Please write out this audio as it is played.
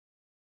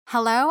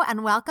Hello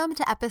and welcome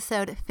to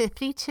episode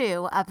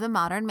 52 of The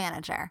Modern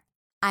Manager.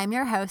 I'm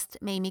your host,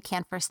 Mamie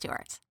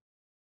Canfer-Stewart.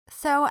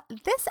 So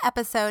this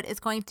episode is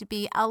going to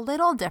be a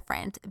little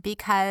different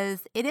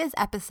because it is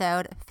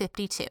episode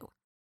 52,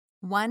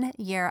 1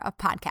 year of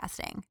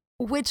podcasting,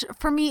 which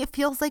for me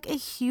feels like a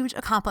huge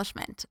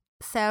accomplishment.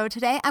 So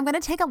today I'm going to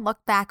take a look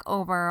back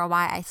over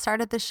why I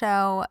started the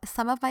show,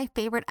 some of my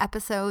favorite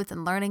episodes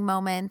and learning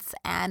moments,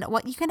 and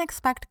what you can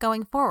expect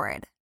going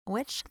forward,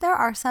 which there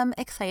are some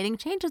exciting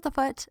changes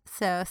afoot,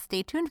 so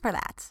stay tuned for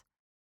that.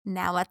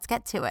 Now let's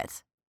get to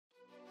it.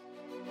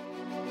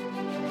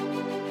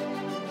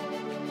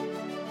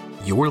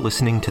 You're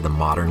listening to The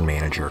Modern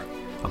Manager,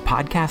 a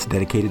podcast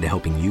dedicated to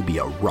helping you be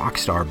a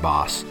rockstar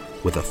boss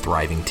with a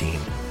thriving team.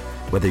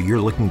 Whether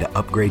you're looking to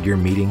upgrade your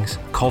meetings,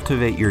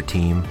 cultivate your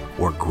team,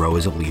 or grow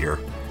as a leader,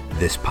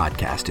 this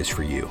podcast is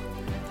for you.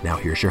 Now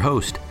here's your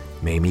host,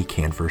 Mamie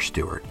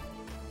Canfer-Stewart.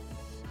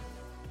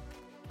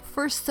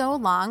 For so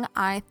long,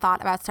 I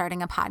thought about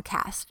starting a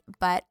podcast,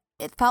 but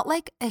it felt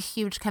like a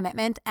huge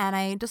commitment and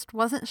I just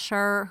wasn't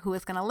sure who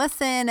was going to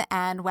listen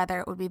and whether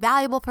it would be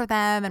valuable for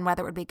them and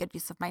whether it would be a good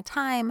use of my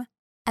time.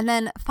 And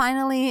then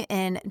finally,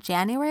 in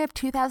January of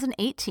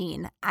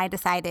 2018, I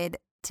decided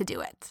to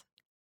do it.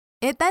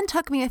 It then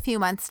took me a few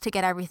months to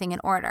get everything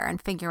in order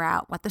and figure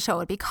out what the show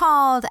would be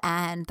called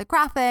and the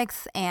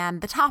graphics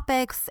and the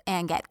topics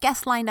and get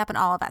guests lined up and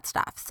all of that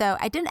stuff. So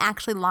I didn't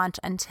actually launch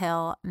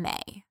until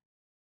May.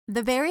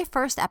 The very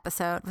first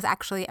episode was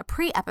actually a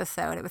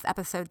pre-episode. It was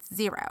episode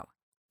 0.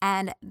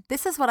 And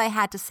this is what I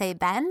had to say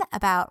then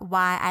about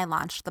why I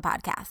launched the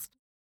podcast.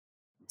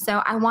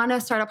 So I want to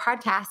start a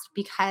podcast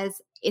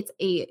because it's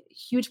a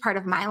huge part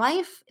of my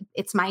life.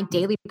 It's my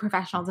daily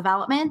professional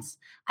development.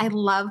 I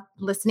love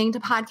listening to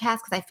podcasts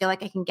because I feel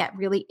like I can get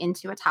really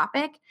into a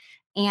topic.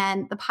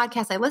 And the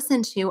podcasts I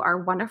listen to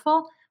are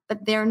wonderful,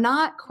 but they're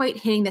not quite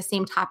hitting the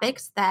same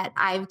topics that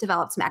I've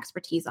developed some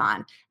expertise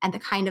on and the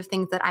kind of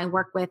things that I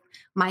work with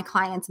my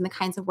clients and the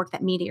kinds of work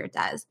that Meteor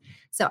does.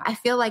 So I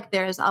feel like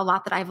there's a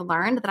lot that I've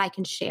learned that I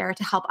can share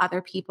to help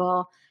other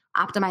people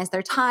optimize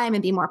their time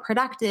and be more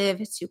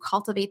productive, to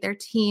cultivate their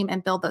team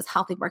and build those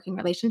healthy working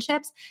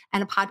relationships.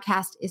 And a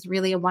podcast is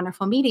really a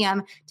wonderful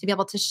medium to be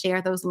able to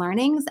share those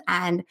learnings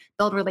and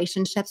build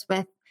relationships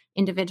with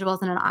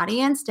individuals in an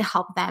audience to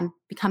help them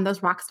become those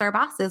rockstar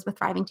bosses with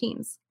thriving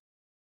teams.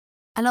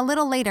 And a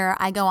little later,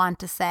 I go on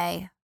to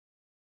say,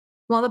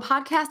 well, the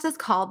podcast is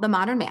called The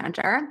Modern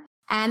Manager.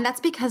 And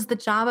that's because the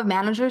job of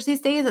managers these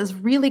days is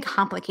really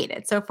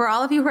complicated. So for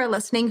all of you who are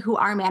listening who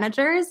are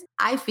managers,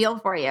 I feel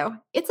for you.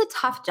 It's a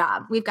tough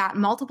job. We've got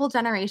multiple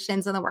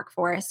generations in the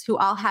workforce who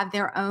all have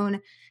their own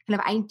kind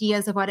of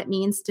ideas of what it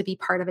means to be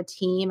part of a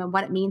team and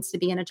what it means to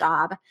be in a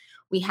job.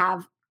 We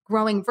have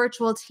growing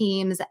virtual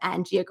teams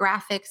and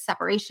geographic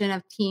separation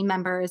of team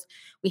members.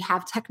 We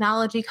have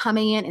technology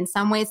coming in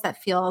some ways that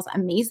feels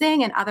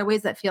amazing and other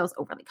ways that feels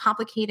overly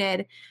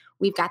complicated.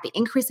 We've got the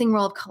increasing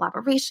role of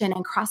collaboration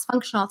and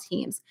cross-functional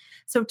teams.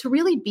 So to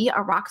really be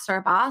a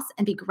rockstar boss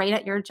and be great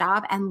at your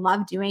job and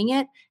love doing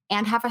it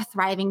and have a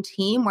thriving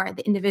team where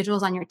the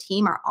individuals on your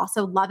team are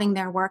also loving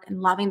their work and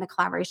loving the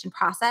collaboration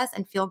process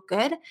and feel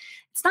good,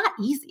 it's not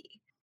easy.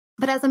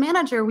 But as a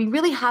manager, we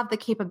really have the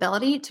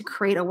capability to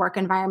create a work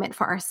environment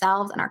for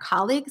ourselves and our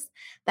colleagues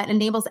that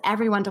enables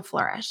everyone to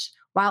flourish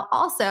while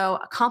also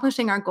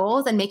accomplishing our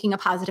goals and making a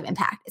positive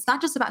impact. It's not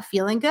just about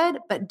feeling good,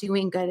 but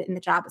doing good in the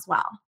job as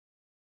well.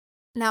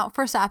 Now,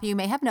 first off, you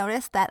may have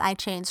noticed that I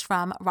changed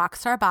from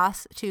Rockstar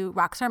Boss to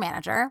Rockstar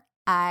Manager.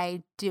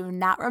 I do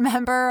not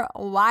remember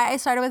why I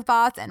started with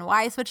boss and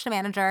why I switched to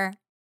manager,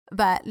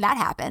 but that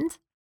happened.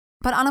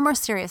 But on a more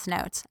serious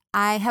note,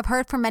 I have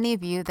heard from many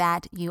of you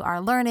that you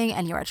are learning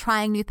and you are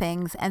trying new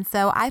things. And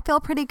so I feel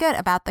pretty good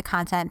about the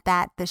content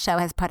that the show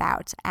has put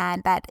out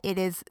and that it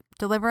is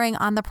delivering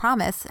on the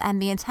promise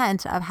and the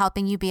intent of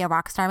helping you be a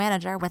rockstar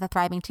manager with a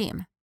thriving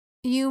team.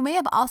 You may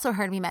have also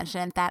heard me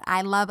mention that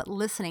I love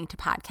listening to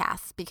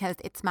podcasts because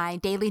it's my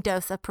daily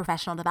dose of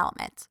professional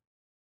development.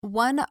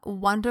 One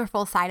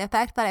wonderful side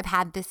effect that I've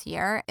had this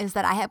year is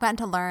that I have gotten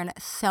to learn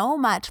so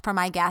much from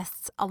my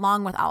guests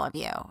along with all of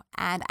you.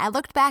 And I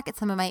looked back at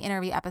some of my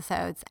interview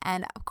episodes,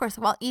 and of course,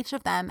 while each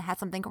of them had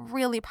something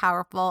really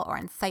powerful or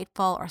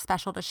insightful or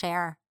special to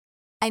share,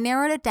 I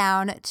narrowed it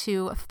down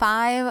to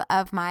 5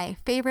 of my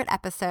favorite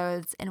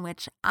episodes in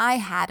which I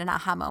had an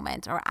aha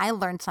moment or I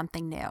learned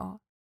something new.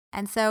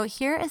 And so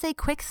here is a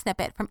quick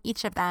snippet from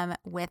each of them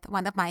with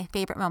one of my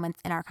favorite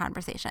moments in our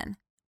conversation.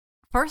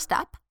 First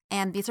up,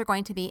 and these are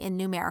going to be in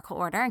numerical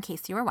order in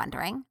case you were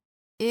wondering,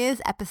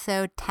 is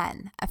episode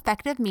 10,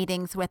 Effective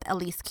Meetings with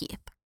Elise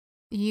Keith.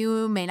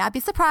 You may not be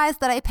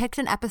surprised that I picked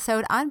an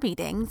episode on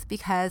meetings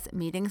because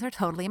meetings are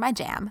totally my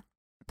jam.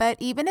 But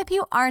even if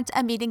you aren't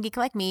a meeting geek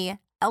like me,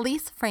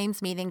 Elise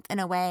frames meetings in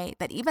a way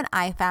that even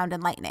I found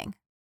enlightening.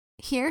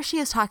 Here she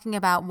is talking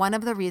about one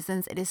of the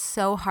reasons it is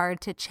so hard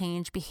to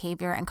change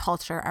behavior and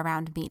culture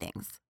around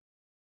meetings.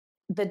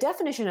 The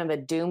definition of a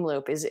doom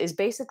loop is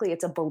basically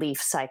it's a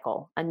belief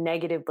cycle, a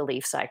negative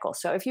belief cycle.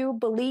 So if you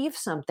believe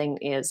something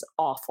is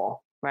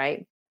awful,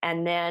 right?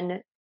 And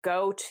then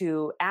go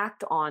to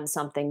act on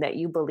something that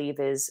you believe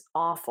is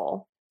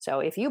awful. So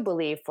if you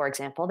believe, for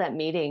example, that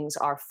meetings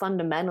are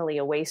fundamentally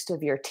a waste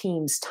of your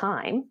team's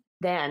time,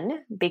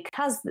 then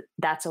because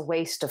that's a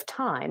waste of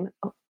time,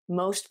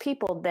 most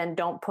people then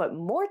don't put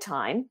more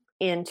time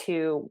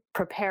into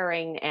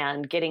preparing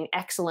and getting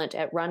excellent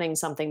at running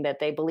something that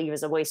they believe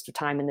is a waste of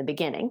time in the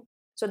beginning.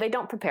 So they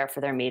don't prepare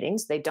for their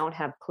meetings. They don't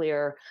have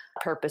clear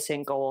purpose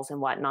and goals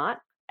and whatnot.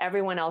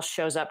 Everyone else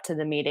shows up to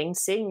the meeting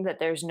seeing that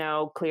there's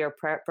no clear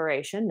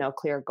preparation, no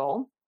clear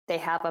goal. They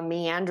have a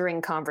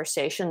meandering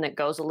conversation that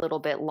goes a little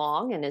bit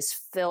long and is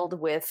filled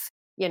with,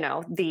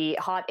 the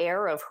hot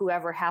air of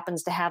whoever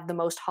happens to have the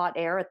most hot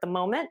air at the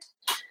moment.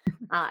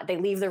 They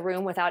leave the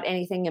room without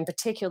anything in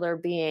particular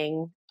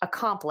being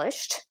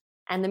accomplished.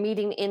 And the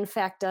meeting, in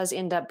fact, does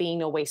end up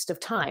being a waste of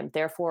time,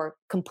 therefore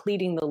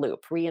completing the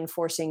loop,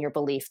 reinforcing your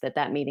belief that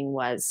that meeting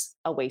was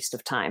a waste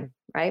of time,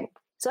 right?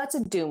 So that's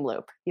a doom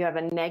loop. You have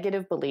a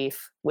negative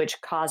belief,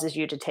 which causes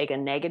you to take a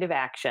negative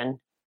action,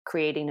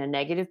 creating a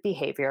negative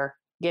behavior,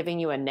 giving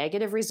you a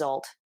negative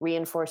result,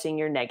 reinforcing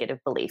your negative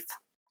belief.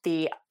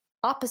 The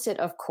opposite,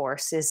 of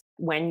course, is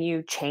when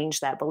you change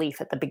that belief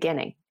at the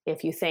beginning.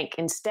 If you think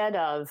instead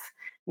of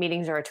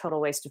meetings are a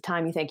total waste of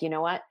time, you think, you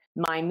know what?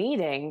 My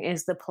meeting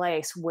is the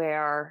place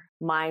where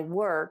my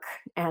work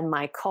and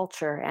my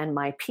culture and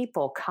my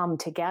people come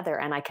together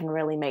and I can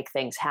really make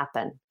things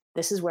happen.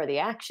 This is where the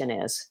action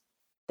is.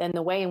 Then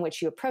the way in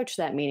which you approach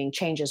that meeting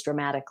changes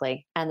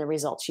dramatically, and the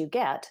results you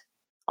get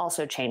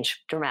also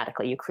change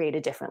dramatically. You create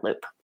a different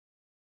loop.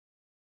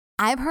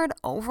 I've heard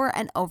over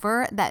and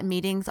over that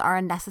meetings are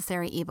a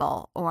necessary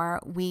evil, or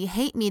we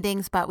hate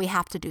meetings, but we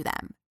have to do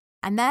them.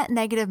 And that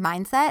negative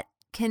mindset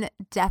can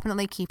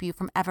definitely keep you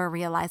from ever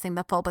realizing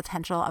the full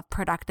potential of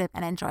productive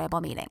and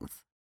enjoyable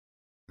meetings.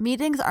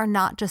 Meetings are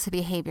not just a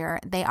behavior,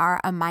 they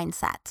are a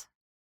mindset.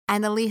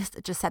 And Elise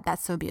just said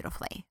that so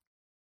beautifully.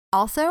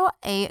 Also,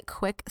 a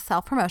quick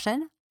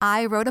self-promotion.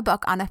 I wrote a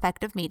book on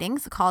effective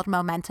meetings called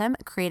Momentum,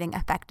 Creating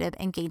Effective,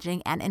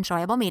 Engaging, and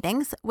Enjoyable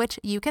Meetings, which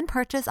you can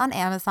purchase on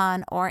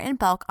Amazon or in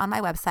bulk on my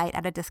website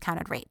at a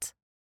discounted rate.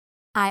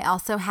 I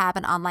also have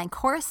an online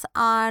course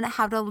on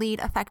how to lead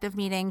effective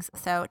meetings,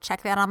 so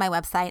check that on my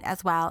website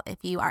as well if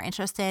you are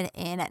interested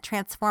in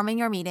transforming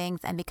your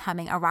meetings and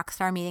becoming a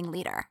rockstar meeting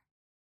leader.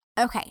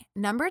 Okay,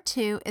 number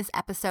 2 is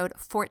episode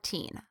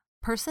 14,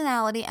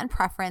 Personality and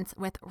Preference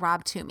with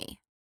Rob Toomey.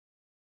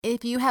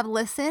 If you have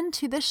listened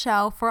to the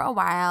show for a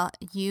while,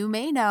 you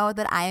may know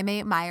that I am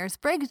a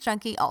Myers-Briggs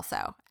junkie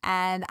also,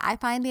 and I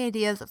find the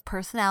ideas of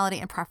personality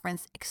and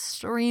preference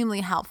extremely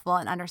helpful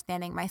in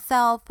understanding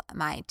myself,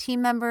 my team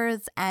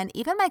members, and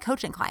even my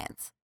coaching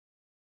clients.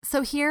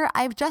 So here,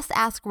 I've just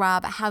asked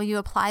Rob how you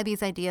apply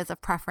these ideas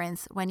of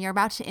preference when you're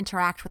about to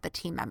interact with a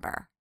team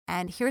member,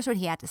 and here's what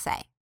he had to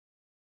say.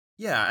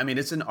 Yeah, I mean,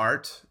 it's an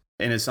art,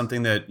 and it's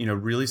something that,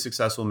 really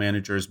successful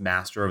managers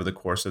master over the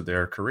course of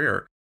their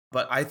career.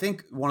 But I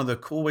think one of the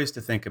cool ways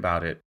to think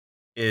about it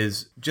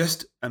is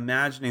just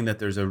imagining that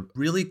there's a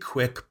really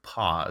quick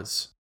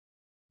pause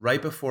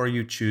right before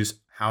you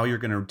choose how you're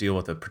going to deal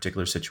with a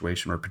particular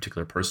situation or a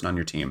particular person on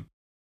your team.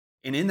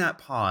 And in that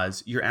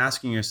pause, you're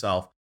asking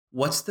yourself,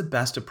 what's the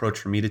best approach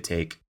for me to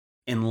take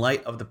in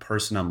light of the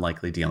person I'm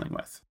likely dealing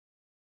with?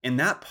 And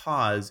that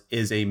pause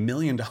is $1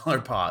 million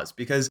pause,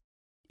 because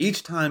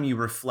each time you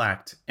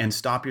reflect and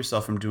stop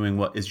yourself from doing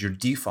what is your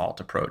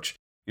default approach,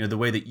 the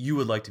way that you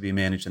would like to be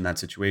managed in that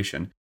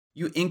situation,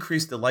 you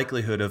increase the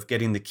likelihood of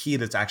getting the key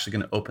that's actually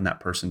going to open that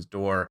person's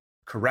door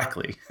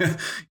correctly,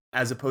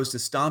 as opposed to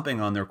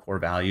stomping on their core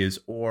values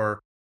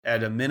or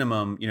at a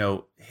minimum,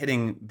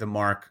 hitting the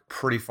mark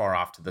pretty far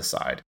off to the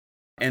side.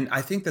 And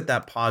I think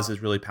that pause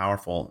is really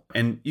powerful.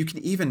 And you can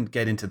even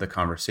get into the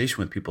conversation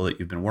with people that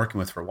you've been working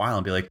with for a while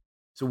and be like,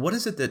 so what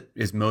is it that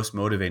is most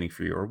motivating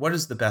for you? Or what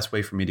is the best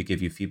way for me to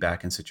give you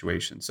feedback in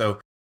situations?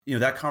 So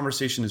that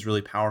conversation is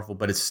really powerful,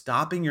 but it's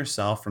stopping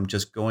yourself from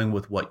just going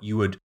with what you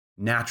would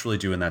naturally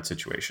do in that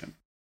situation.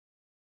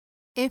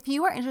 If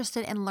you are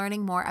interested in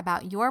learning more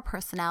about your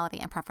personality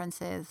and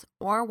preferences,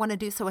 or want to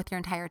do so with your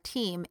entire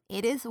team,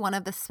 it is one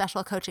of the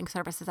special coaching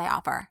services I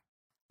offer.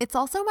 It's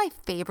also my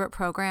favorite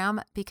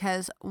program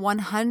because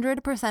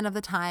 100% of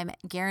the time,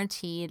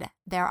 guaranteed,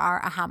 there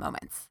are aha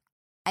moments.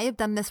 I have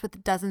done this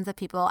with dozens of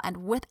people,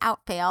 and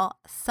without fail,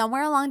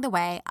 somewhere along the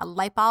way, a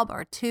light bulb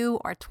or 2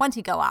 or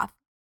 20 go off.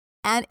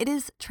 And it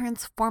is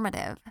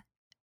transformative.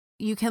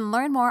 You can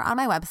learn more on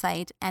my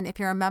website, and if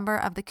you're a member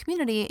of the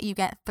community, you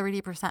get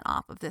 30%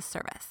 off of this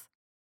service.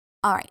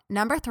 All right,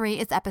 number 3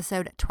 is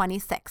episode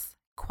 26,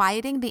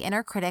 Quieting the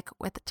Inner Critic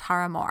with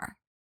Tara Moore.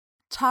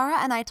 Tara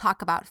and I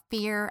talk about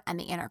fear and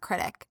the inner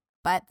critic,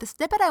 but the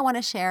snippet I want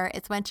to share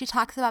is when she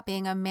talks about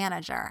being a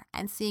manager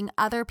and seeing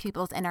other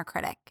people's inner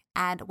critic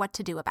and what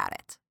to do about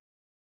it.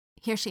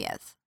 Here she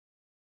is.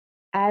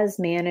 As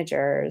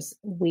managers,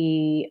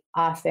 we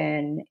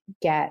often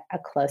get a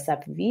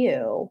close-up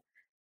view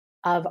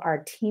of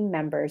our team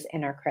members'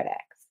 inner critics.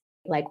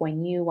 Like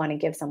when you want to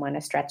give someone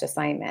a stretch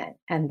assignment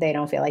and they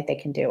don't feel like they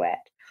can do it,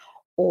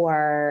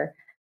 or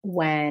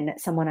when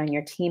someone on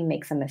your team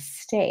makes a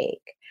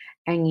mistake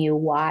and you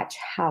watch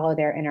how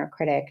their inner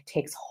critic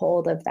takes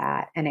hold of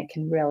that, and it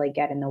can really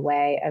get in the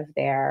way of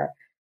their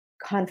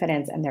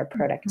confidence and their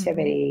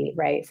productivity,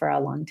 right, for a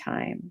long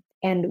time.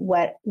 And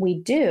what we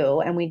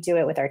do, and we do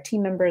it with our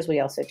team members, we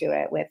also do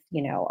it with,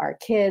 our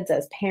kids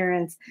as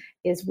parents,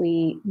 is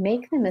we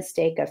make the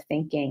mistake of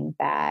thinking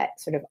that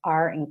sort of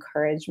our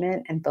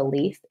encouragement and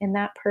belief in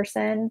that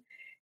person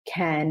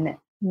can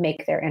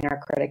make their inner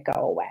critic go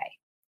away.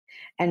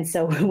 And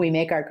so we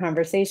make our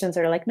conversations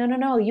that are like,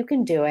 no, you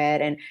can do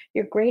it. And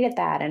you're great at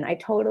that. And I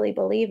totally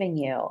believe in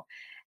you.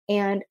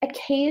 And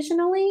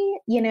occasionally,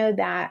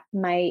 that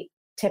might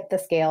tip the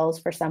scales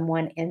for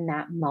someone in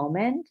that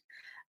moment.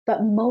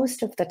 But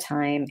most of the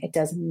time, it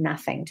does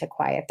nothing to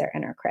quiet their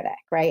inner critic,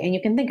 right? And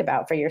you can think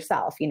about for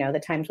yourself,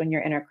 the times when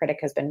your inner critic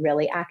has been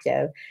really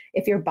active.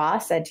 If your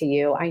boss said to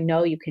you, I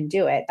know you can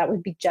do it, that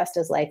would be just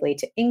as likely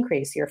to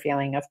increase your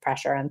feeling of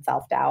pressure and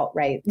self-doubt,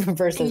 right?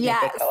 Versus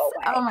yes. make it go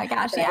away. Oh my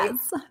gosh, right?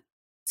 yes.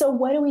 So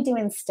what do we do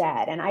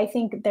instead? And I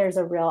think there's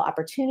a real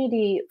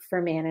opportunity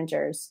for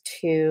managers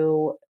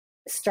to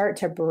start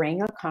to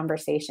bring a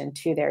conversation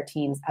to their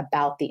teams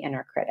about the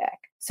inner critic.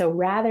 So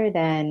rather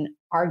than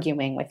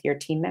arguing with your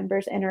team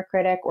members' inner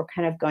critic, we're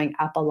kind of going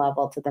up a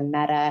level to the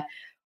meta.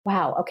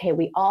 Wow, okay,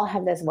 we all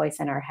have this voice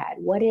in our head.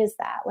 What is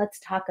that? Let's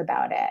talk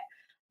about it.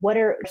 What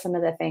are some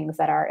of the things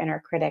that our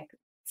inner critic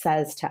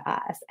says to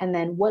us? And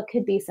then what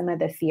could be some of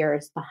the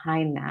fears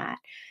behind that?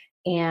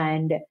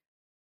 And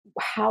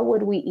how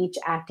would we each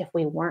act if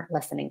we weren't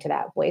listening to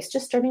that voice?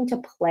 Just starting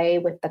to play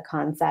with the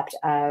concept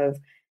of,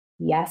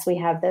 yes, we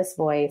have this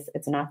voice.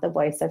 It's not the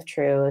voice of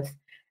truth.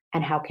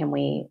 And how can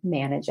we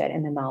manage it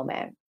in the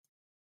moment?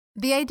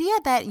 The idea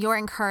that your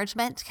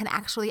encouragement can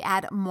actually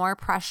add more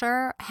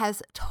pressure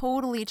has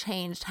totally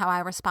changed how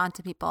I respond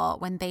to people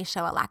when they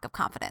show a lack of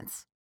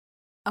confidence.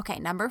 Okay,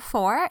 number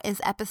 4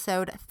 is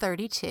episode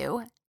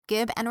 32,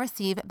 Give and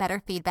Receive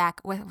Better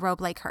Feedback with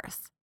Roblé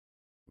Kurse.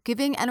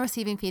 Giving and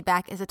receiving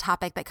feedback is a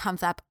topic that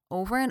comes up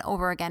over and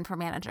over again for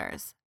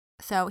managers.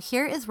 So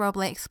here is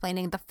Roblé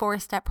explaining the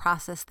 4-step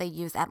process they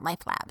use at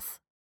Life Labs.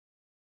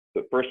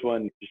 The first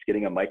one, just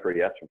getting a micro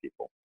yes from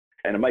people.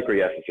 And a micro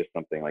yes is just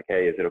something like,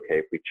 hey, is it okay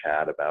if we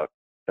chat about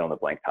fill in the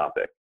blank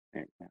topic?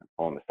 And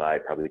pull them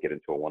aside, probably get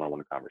into a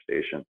one-on-one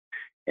conversation.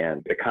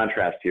 And the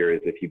contrast here is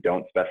if you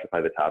don't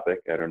specify the topic.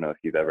 I don't know if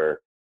you've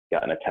ever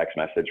gotten a text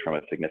message from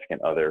a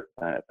significant other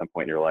at some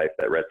point in your life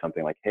that read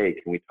something like, hey,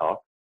 can we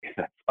talk?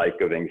 That spike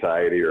of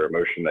anxiety or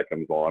emotion that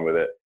comes along with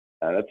it.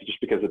 That's just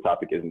because the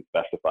topic isn't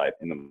specified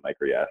in the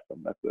micro yes,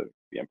 and that's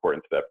the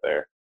important step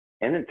there.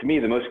 And then to me,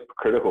 the most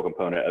critical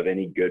component of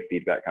any good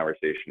feedback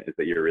conversation is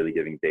that you're really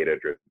giving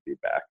data-driven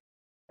feedback.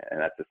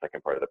 And that's the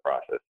second part of the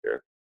process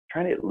here.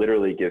 Trying to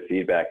literally give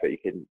feedback that you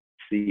can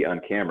see on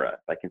camera.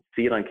 If I can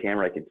see it on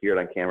camera, I can hear it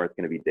on camera, it's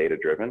going to be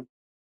data-driven.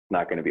 It's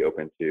not going to be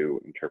open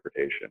to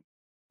interpretation.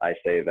 I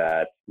say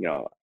that,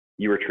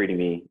 you were treating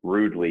me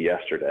rudely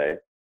yesterday.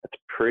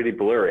 That's pretty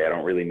blurry. I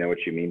don't really know what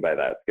you mean by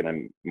that. It's going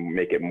to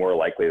make it more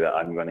likely that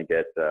I'm going to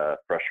get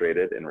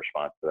frustrated in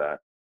response to that.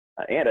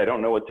 And I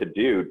don't know what to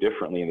do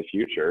differently in the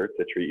future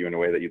to treat you in a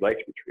way that you'd like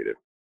to be treated.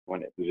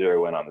 When it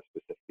zero in on the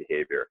specific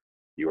behavior,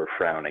 you were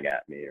frowning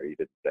at me or you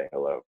didn't say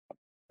hello.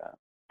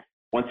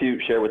 Once you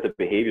share what the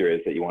behavior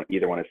is that you want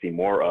to see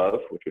more of,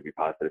 which would be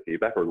positive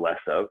feedback, or less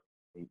of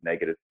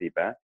negative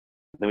feedback,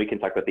 then we can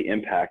talk about the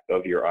impact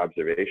of your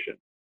observation.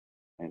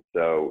 And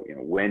so,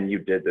 when you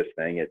did this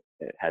thing, it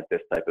had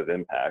this type of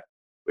impact,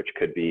 which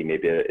could be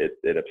maybe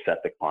it upset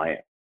the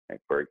client, right,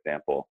 for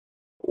example.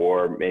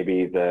 Or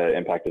maybe the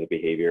impact of the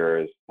behavior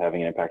is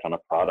having an impact on a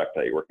product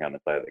that you're working on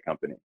inside of the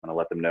company. I want to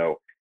let them know,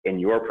 in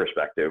your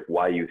perspective,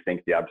 why you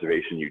think the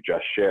observation you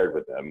just shared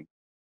with them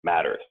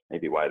matters,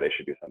 maybe why they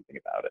should do something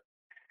about it.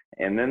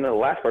 And then the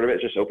last part of it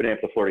is just opening up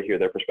the floor to hear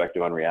their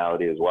perspective on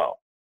reality as well.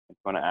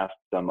 I'm going to ask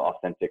some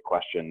authentic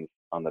questions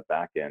on the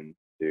back end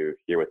to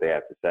hear what they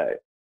have to say.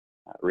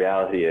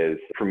 Reality is,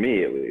 for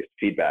me at least,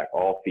 feedback.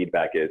 All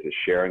feedback is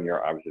sharing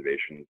your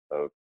observations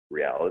of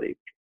reality,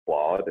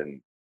 flawed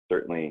and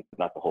certainly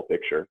not the whole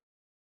picture,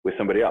 with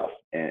somebody else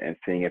and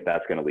seeing if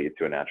that's going to lead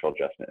to a natural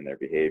adjustment in their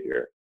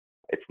behavior.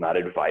 It's not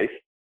advice,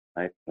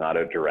 right? It's not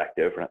a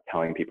directive. We're not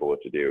telling people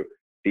what to do.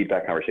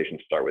 Feedback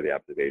conversations start with the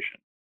observation.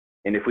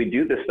 And if we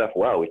do this stuff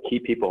well, we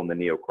keep people in the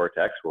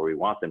neocortex where we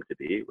want them to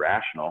be,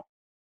 rational,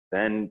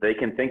 then they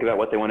can think about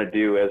what they want to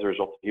do as a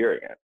result of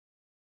hearing it.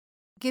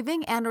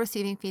 Giving and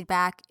receiving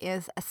feedback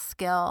is a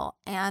skill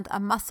and a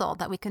muscle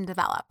that we can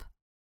develop.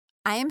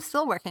 I am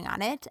still working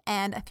on it,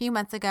 and a few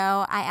months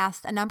ago, I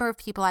asked a number of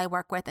people I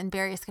work with in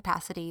various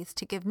capacities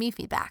to give me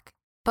feedback,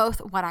 both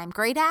what I'm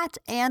great at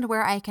and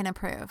where I can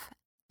improve.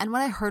 And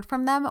what I heard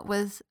from them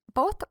was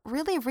both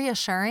really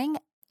reassuring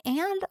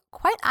and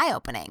quite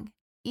eye-opening,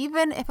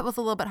 even if it was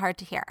a little bit hard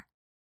to hear.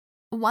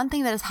 One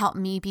thing that has helped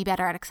me be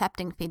better at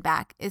accepting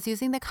feedback is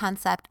using the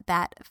concept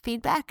that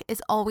feedback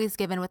is always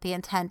given with the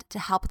intent to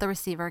help the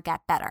receiver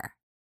get better.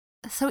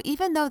 So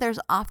even though there's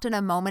often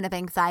a moment of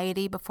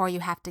anxiety before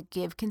you have to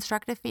give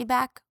constructive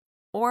feedback,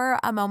 or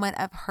a moment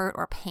of hurt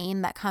or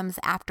pain that comes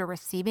after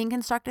receiving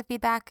constructive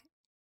feedback,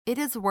 It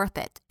is worth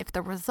it if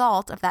the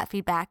result of that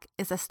feedback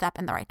is a step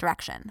in the right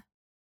direction.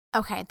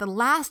 Okay, the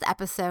last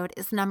episode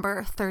is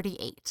number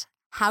 38,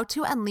 How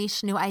to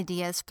Unleash New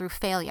Ideas Through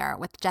Failure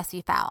with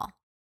Jesse Fowle.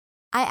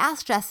 I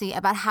asked Jesse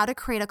about how to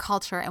create a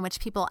culture in which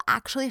people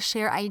actually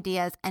share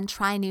ideas and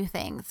try new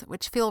things,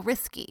 which feel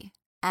risky.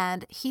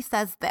 And he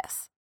says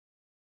this.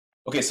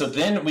 Okay, so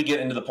then we get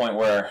into the point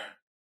where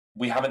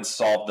we haven't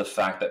solved the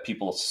fact that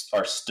people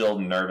are still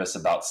nervous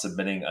about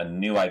submitting a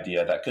new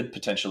idea that could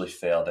potentially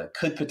fail, that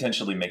could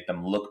potentially make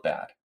them look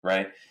bad,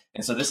 right?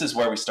 And so this is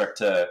where we start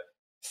to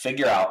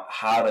figure out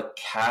how to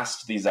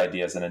cast these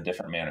ideas in a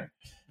different manner.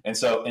 And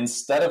so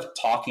instead of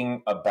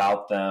talking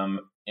about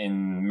them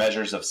in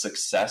measures of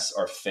success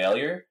or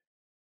failure,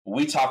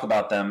 we talk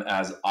about them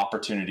as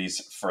opportunities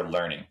for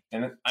learning.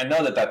 And I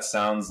know that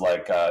sounds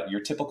like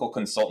your typical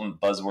consultant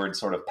buzzword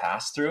sort of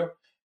pass through,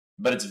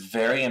 but it's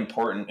very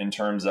important in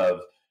terms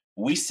of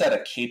we set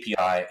a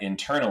KPI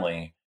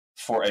internally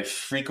for a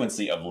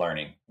frequency of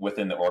learning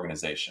within the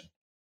organization.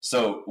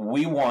 So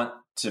we want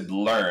to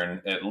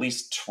learn at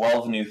least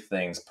 12 new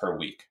things per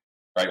week,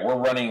 right? We're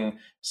running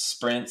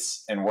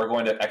sprints and we're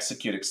going to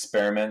execute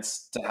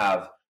experiments to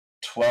have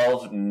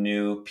 12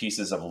 new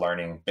pieces of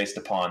learning based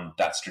upon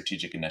that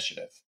strategic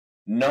initiative,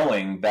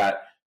 knowing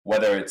that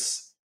whether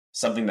it's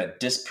something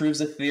that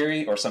disproves a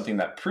theory or something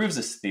that proves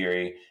this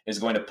theory is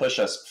going to push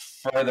us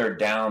further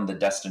down the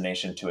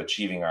destination to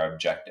achieving our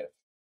objective.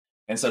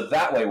 And so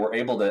that way we're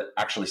able to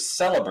actually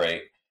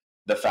celebrate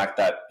the fact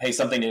that, hey,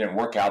 something didn't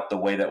work out the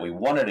way that we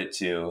wanted it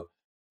to,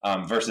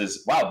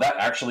 versus, wow, that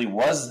actually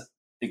was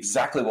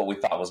exactly what we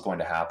thought was going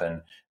to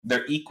happen.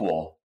 They're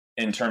equal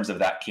in terms of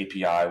that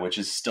KPI, which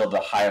is still the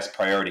highest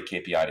priority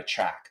KPI to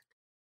track.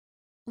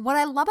 What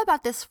I love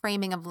about this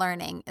framing of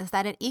learning is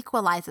that it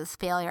equalizes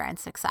failure and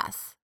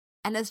success.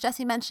 And as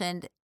Jesse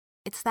mentioned,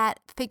 it's that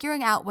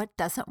figuring out what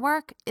doesn't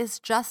work is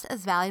just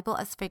as valuable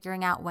as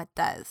figuring out what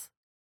does.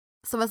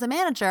 So as a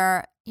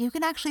manager, you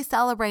can actually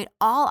celebrate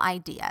all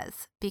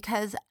ideas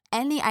because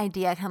any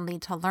idea can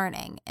lead to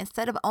learning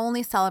instead of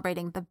only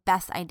celebrating the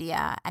best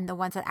idea and the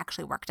ones that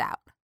actually worked out.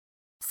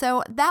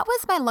 So that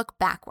was my look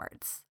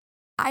backwards.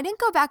 I didn't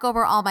go back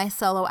over all my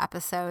solo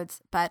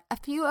episodes, but a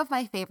few of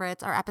my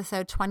favorites are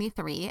episode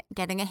 23,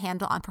 Getting a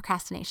Handle on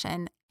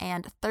Procrastination,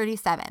 and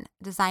 37,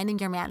 Designing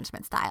Your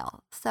Management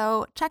Style.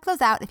 So check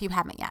those out if you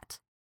haven't yet.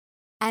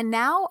 And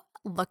now,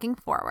 looking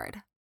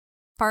forward.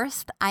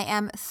 First, I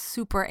am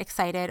super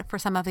excited for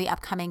some of the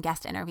upcoming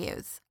guest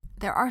interviews.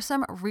 There are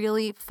some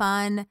really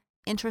fun,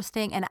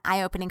 interesting, and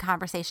eye-opening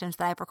conversations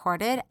that I've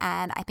recorded,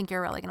 and I think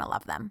you're really going to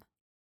love them.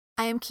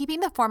 I am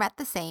keeping the format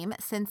the same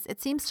since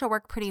it seems to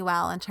work pretty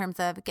well in terms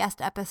of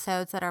guest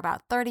episodes that are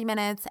about 30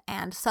 minutes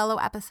and solo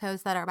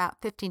episodes that are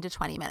about 15 to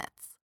 20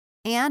 minutes.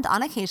 And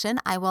on occasion,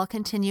 I will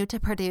continue to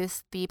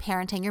produce the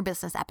Parenting Your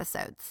Business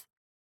episodes.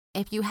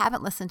 If you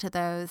haven't listened to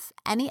those,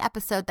 any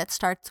episode that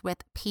starts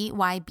with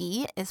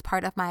PYB is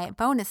part of my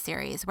bonus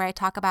series where I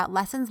talk about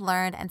lessons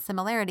learned and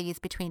similarities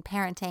between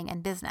parenting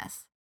and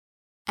business.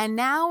 And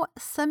now,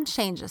 some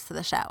changes to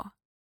the show.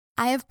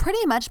 I have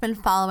pretty much been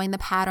following the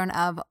pattern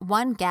of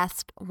one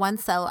guest, one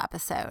solo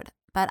episode,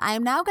 but I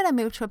am now going to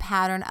move to a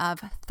pattern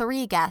of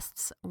 3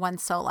 guests, 1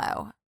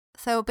 solo.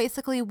 So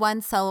basically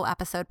 1 solo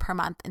episode per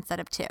month instead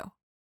of 2.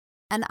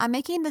 And I'm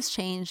making this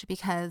change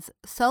because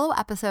solo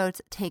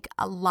episodes take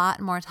a lot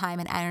more time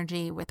and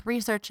energy with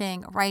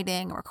researching,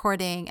 writing,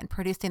 recording, and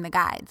producing the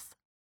guides.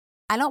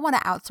 I don't want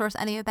to outsource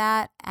any of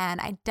that,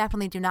 and I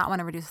definitely do not want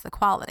to reduce the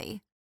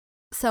quality.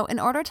 So in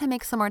order to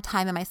make some more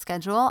time in my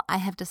schedule, I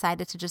have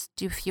decided to just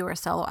do fewer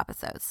solo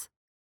episodes.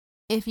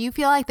 If you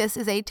feel like this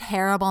is a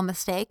terrible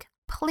mistake,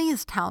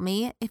 please tell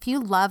me. If you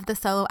love the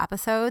solo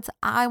episodes,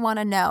 I want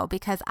to know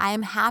because I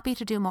am happy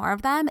to do more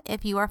of them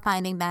if you are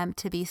finding them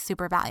to be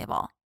super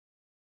valuable.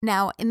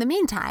 Now, in the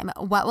meantime,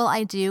 what will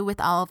I do with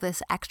all of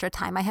this extra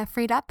time I have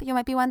freed up, you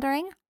might be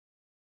wondering?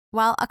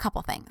 Well, a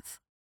couple things.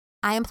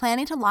 I am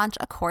planning to launch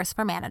a course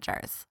for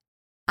managers.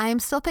 I am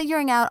still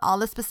figuring out all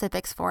the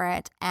specifics for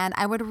it, and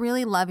I would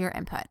really love your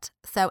input.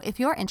 So if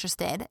you're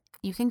interested,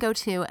 you can go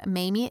to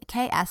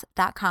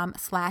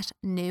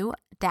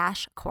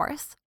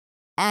mamieks.com/new-course,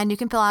 and you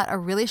can fill out a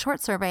really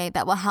short survey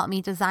that will help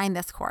me design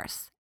this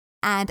course.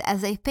 And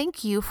as a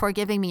thank you for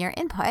giving me your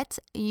input,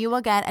 you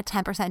will get a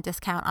 10%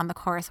 discount on the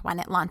course when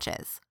it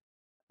launches.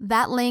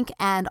 That link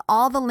and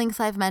all the links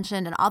I've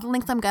mentioned and all the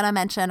links I'm going to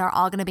mention are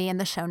all going to be in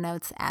the show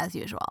notes as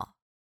usual.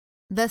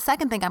 The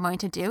second thing I'm going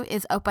to do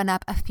is open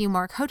up a few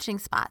more coaching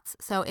spots.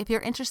 So if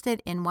you're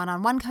interested in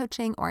one-on-one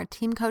coaching or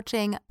team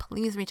coaching,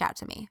 please reach out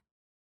to me.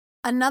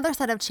 Another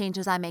set of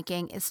changes I'm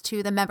making is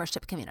to the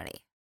membership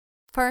community.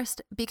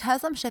 First,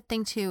 because I'm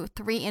shifting to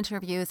 3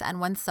 interviews and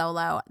 1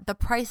 solo, the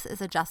price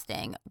is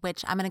adjusting,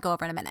 which I'm going to go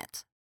over in a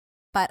minute.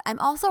 But I'm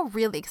also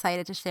really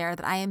excited to share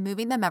that I am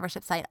moving the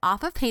membership site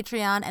off of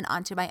Patreon and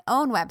onto my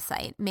own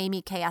website,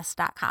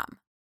 mamieks.com.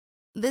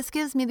 This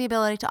gives me the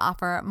ability to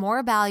offer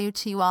more value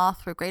to you all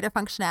through greater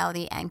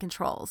functionality and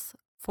controls.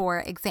 For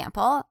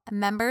example,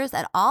 members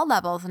at all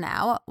levels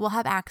now will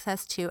have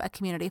access to a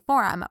community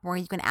forum where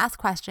you can ask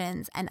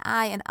questions and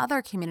I and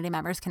other community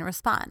members can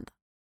respond.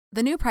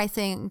 The new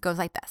pricing goes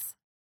like this.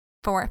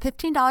 For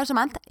 $15 a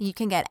month, you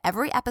can get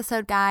every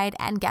episode guide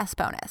and guest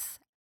bonus.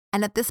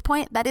 And at this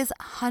point, that is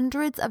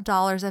hundreds of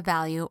dollars of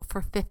value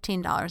for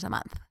 $15 a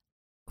month.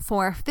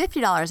 For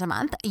 $50 a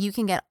month, you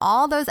can get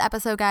all those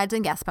episode guides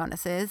and guest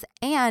bonuses,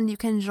 and you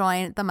can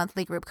join the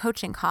monthly group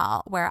coaching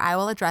call where I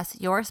will address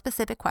your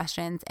specific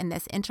questions in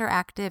this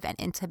interactive and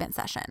intimate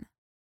session.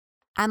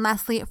 And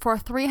lastly, for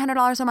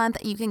 $300 a month,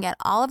 you can get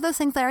all of those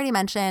things I already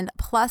mentioned,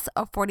 plus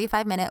a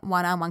 45-minute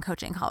one-on-one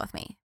coaching call with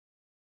me.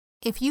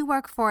 If you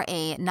work for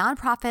a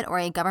nonprofit or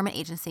a government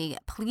agency,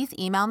 please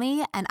email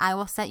me and I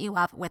will set you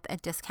up with a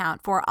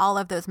discount for all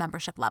of those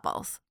membership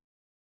levels.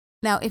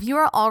 Now, if you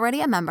are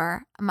already a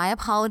member, my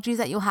apologies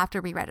that you'll have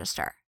to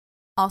re-register.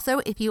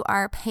 Also, if you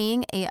are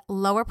paying a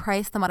lower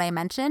price than what I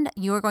mentioned,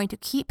 you are going to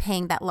keep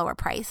paying that lower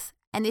price.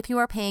 And if you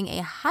are paying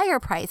a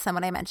higher price than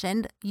what I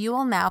mentioned, you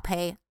will now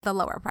pay the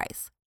lower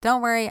price.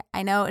 Don't worry,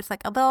 I know it's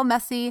like a little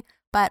messy,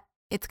 but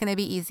it's going to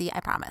be easy, I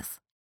promise.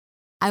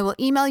 I will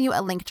email you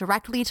a link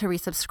directly to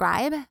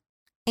resubscribe,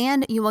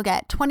 and you will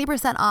get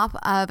 20% off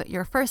of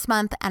your first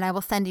month, and I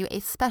will send you a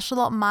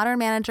special Modern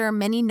Manager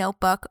mini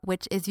notebook,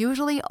 which is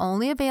usually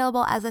only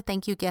available as a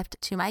thank you gift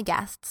to my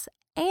guests.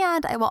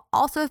 And I will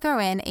also throw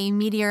in a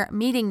Meteor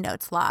meeting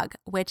notes log,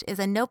 which is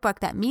a notebook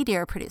that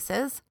Meteor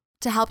produces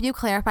to help you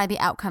clarify the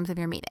outcomes of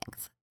your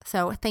meetings.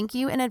 So thank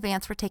you in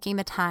advance for taking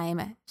the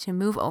time to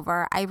move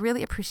over. I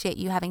really appreciate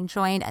you having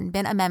joined and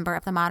been a member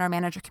of the Modern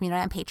Manager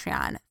community on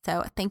Patreon.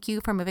 So thank you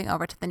for moving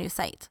over to the new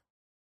site.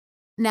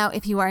 Now,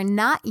 if you are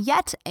not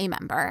yet a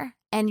member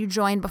and you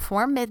join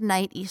before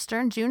midnight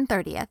Eastern, June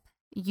 30th,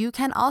 you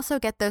can also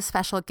get those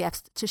special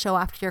gifts to show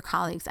off to your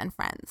colleagues and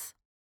friends.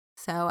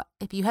 So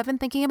if you have been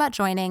thinking about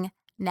joining,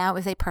 now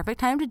is a perfect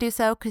time to do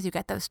so because you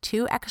get those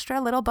 2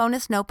 extra little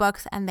bonus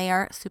notebooks and they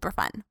are super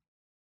fun.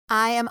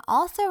 I am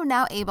also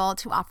now able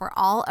to offer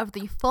all of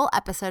the full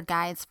episode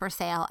guides for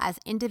sale as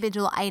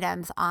individual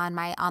items on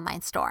my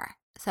online store.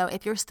 So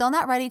if you're still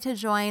not ready to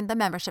join the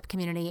membership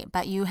community,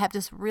 but you have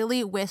just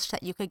really wished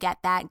that you could get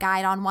that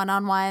guide on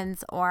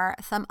one-on-ones or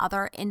some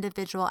other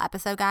individual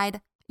episode guide,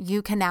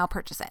 you can now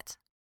purchase it.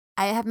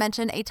 I have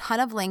mentioned a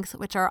ton of links,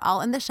 which are all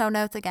in the show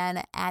notes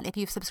again. And if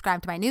you've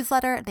subscribed to my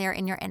newsletter, they're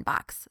in your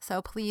inbox.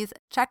 So please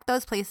check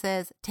those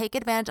places, take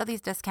advantage of these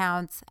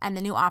discounts and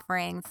the new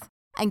offerings,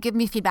 and give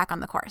me feedback on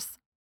the course.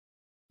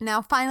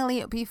 Now,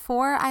 finally,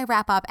 before I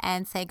wrap up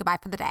and say goodbye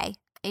for the day,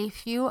 a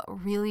few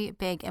really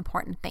big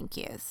important thank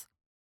yous.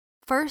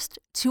 First,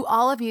 to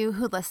all of you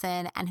who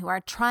listen and who are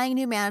trying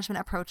new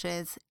management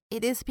approaches,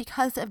 it is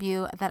because of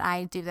you that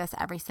I do this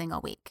every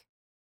single week.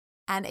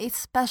 And a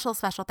special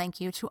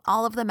thank you to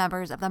all of the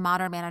members of the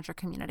Modern Manager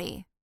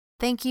community.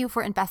 Thank you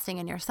for investing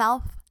in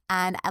yourself,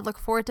 and I look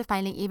forward to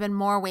finding even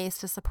more ways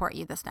to support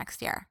you this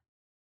next year.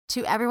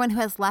 To everyone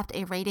who has left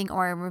a rating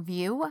or a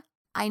review,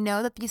 I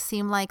know that these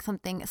seem like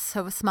something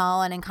so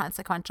small and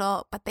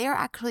inconsequential, but they are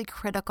actually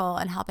critical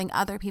in helping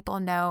other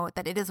people know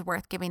that it is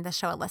worth giving the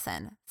show a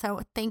listen.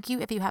 So thank you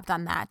if you have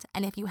done that.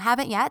 And if you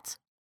haven't yet,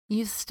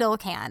 you still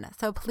can.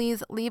 So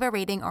please leave a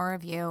rating or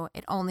review.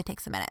 It only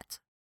takes a minute.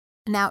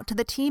 Now, to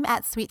the team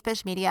at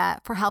Sweetfish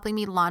Media for helping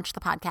me launch the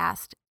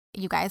podcast.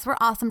 You guys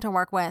were awesome to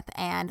work with,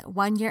 and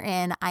 1 year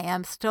in, I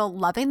am still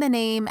loving the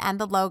name and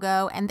the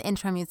logo and the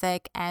intro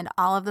music and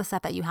all of the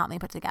stuff that you helped me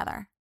put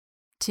together.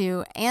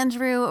 To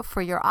Andrew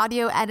for your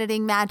audio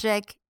editing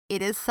magic.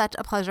 It is such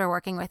a pleasure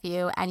working with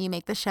you, and you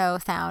make the show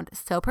sound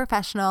so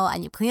professional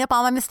and you clean up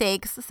all my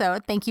mistakes. So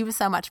thank you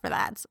so much for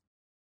that.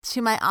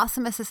 To my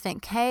awesome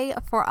assistant, Kay,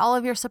 for all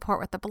of your support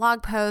with the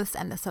blog posts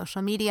and the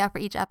social media for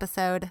each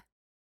episode.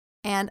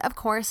 And of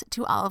course,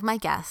 to all of my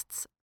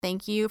guests.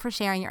 Thank you for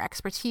sharing your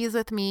expertise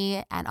with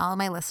me and all of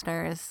my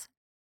listeners.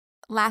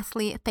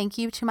 Lastly, thank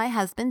you to my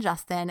husband,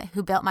 Justin,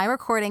 who built my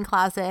recording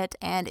closet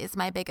and is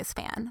my biggest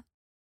fan.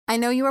 I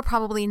know you are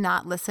probably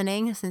not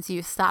listening since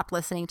you stopped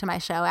listening to my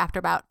show after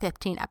about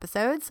 15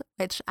 episodes,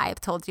 which I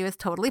have told you is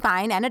totally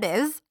fine, and it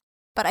is.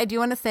 But I do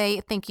want to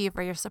say thank you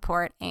for your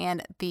support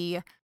and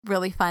the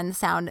really fun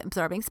sound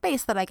absorbing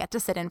space that I get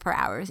to sit in for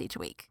hours each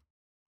week.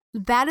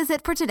 That is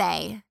it for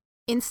today.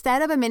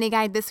 Instead of a mini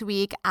guide this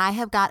week, I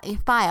have got a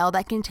file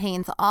that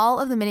contains all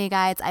of the mini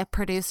guides I've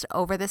produced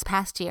over this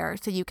past year,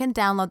 so you can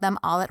download them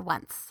all at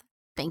once.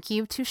 Thank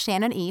you to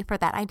Shannon E. for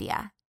that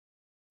idea.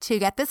 To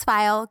get this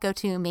file, go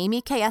to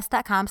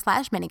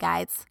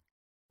mamieks.com/miniguides,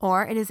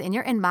 or it is in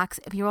your inbox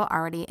if you are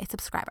already a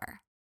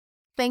subscriber.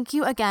 Thank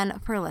you again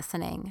for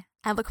listening.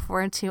 I look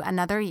forward to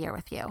another year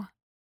with you.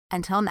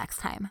 Until next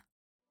time.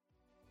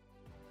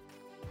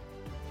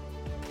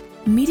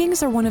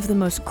 Meetings are one of the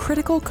most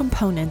critical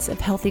components of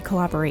healthy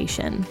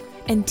collaboration,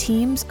 and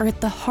teams are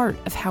at the heart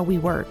of how we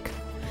work.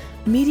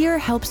 Meteor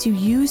helps you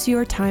use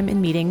your time in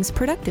meetings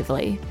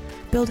productively,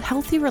 build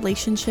healthy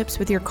relationships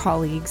with your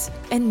colleagues,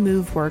 and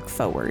move work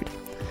forward.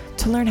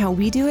 To learn how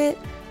we do it,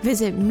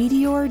 visit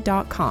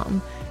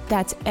meteor.com.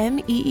 That's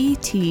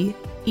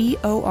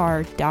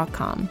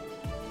MEETEOR.com.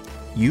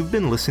 You've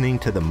been listening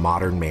to The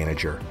Modern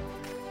Manager.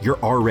 You're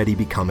already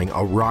becoming a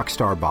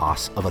rockstar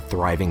boss of a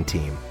thriving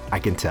team, I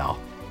can tell.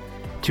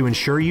 To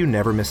ensure you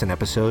never miss an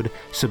episode,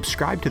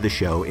 subscribe to the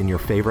show in your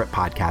favorite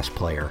podcast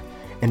player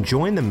and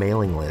join the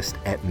mailing list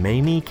at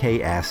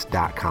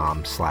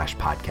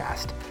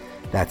mamieks.com/podcast.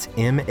 That's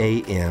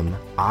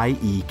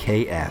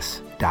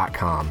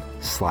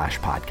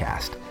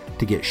MAMIEKS.com/podcast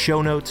to get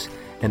show notes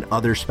and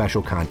other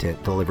special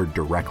content delivered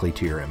directly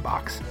to your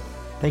inbox.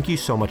 Thank you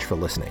so much for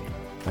listening.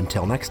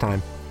 Until next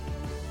time.